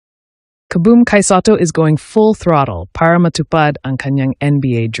Kaboom kay Sotto is going full throttle para matupad ang kanyang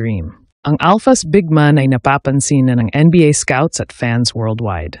NBA dream. Ang Alpha's big man ay napapansin na ng NBA scouts at fans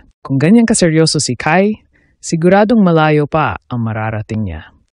worldwide. Kung ganyan kaseryoso si Kai, siguradong malayo pa ang mararating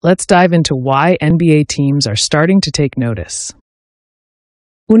niya. Let's dive into why NBA teams are starting to take notice.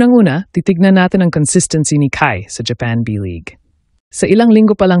 Unang-una, titignan natin ang consistency ni Kai sa Japan B-League. Sa ilang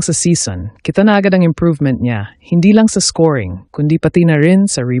linggo pa lang sa season, kita na agad ang improvement niya, hindi lang sa scoring, kundi pati na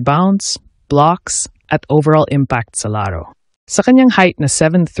rin sa rebounds, blocks, at overall impact sa laro. Sa kanyang height na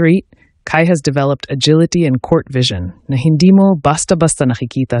 7'3", Kai has developed agility and court vision na hindi mo basta-basta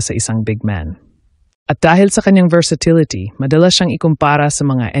nakikita sa isang big man. At dahil sa kanyang versatility, madalas siyang ikumpara sa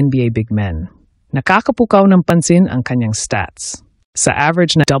mga NBA big men. Nakakapukaw ng pansin ang kanyang stats. Sa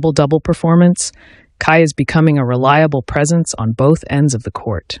average na double-double performance, Kai is becoming a reliable presence on both ends of the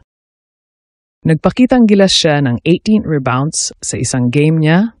court. Nagpakitang gilas siya ng 18 rebounds sa isang game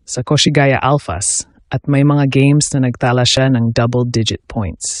niya sa Koshigaya Alphas at may mga games na nagtala siya ng double-digit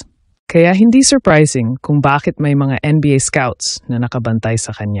points. Kaya hindi surprising kung bakit may mga NBA scouts na nakabantay sa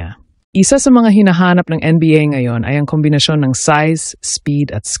kanya. Isa sa mga hinahanap ng NBA ngayon ay ang kombinasyon ng size,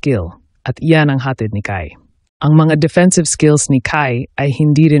 speed at skill, at iyan ang hatid ni Kai. Ang mga defensive skills ni Kai ay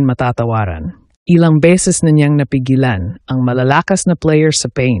hindi rin matatawaran. Ilang beses na niyang napigilan ang malalakas na player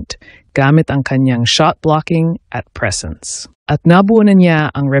sa paint gamit ang kanyang shot blocking at presence. At nabuo na niya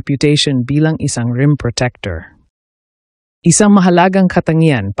ang reputation bilang isang rim protector. Isang mahalagang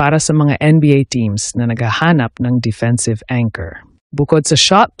katangian para sa mga NBA teams na naghahanap ng defensive anchor. Bukod sa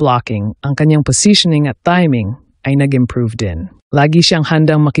shot blocking, ang kanyang positioning at timing ay nag-improve din. Lagi siyang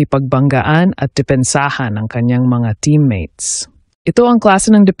handang makipagbanggaan at depensahan ang kanyang mga teammates. Ito ang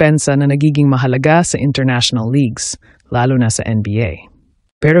klase ng depensa na nagiging mahalaga sa international leagues, lalo na sa NBA.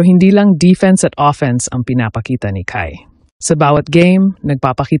 Pero hindi lang defense at offense ang pinapakita ni Kai. Sa bawat game,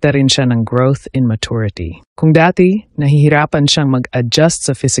 nagpapakita rin siya ng growth in maturity. Kung dati, nahihirapan siyang mag-adjust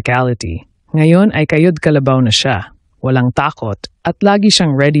sa physicality, ngayon ay kayod kalabaw na siya, walang takot, at lagi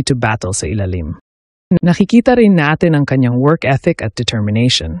siyang ready to battle sa ilalim. Nakikita rin natin ang kanyang work ethic at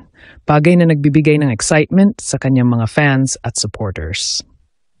determination, bagay na nagbibigay ng excitement sa kanyang mga fans at supporters.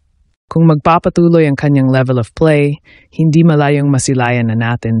 Kung magpapatuloy ang kanyang level of play, hindi malayong masilayan na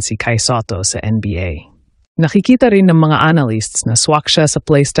natin si Kai Sotto sa NBA. Nakikita rin ng mga analysts na swak siya sa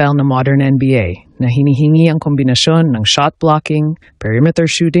playstyle ng modern NBA na hinihingi ang kombinasyon ng shot blocking, perimeter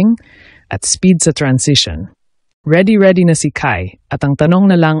shooting, at speed sa transition. Ready na si Kai at ang tanong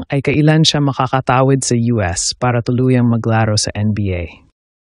na lang ay kailan siya makakatawid sa US para tuluyang maglaro sa NBA.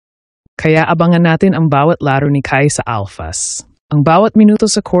 Kaya abangan natin ang bawat laro ni Kai sa Alphas. Ang bawat minuto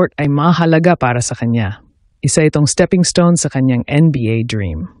sa court ay mahalaga para sa kanya. Isa itong stepping stone sa kanyang NBA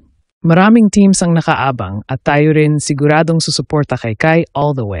dream. Maraming teams ang nakaabang at tayo rin siguradong susuporta kay Kai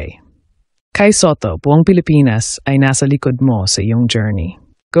all the way. Kai Sotto, buong Pilipinas ay nasa likod mo sa iyong journey.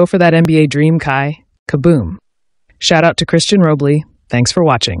 Go for that NBA dream, Kai. Kaboom! Shout out to Christian Robley. Thanks for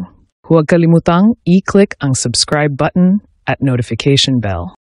watching. Huwag kalimutang i-click ang subscribe button at notification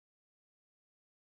bell.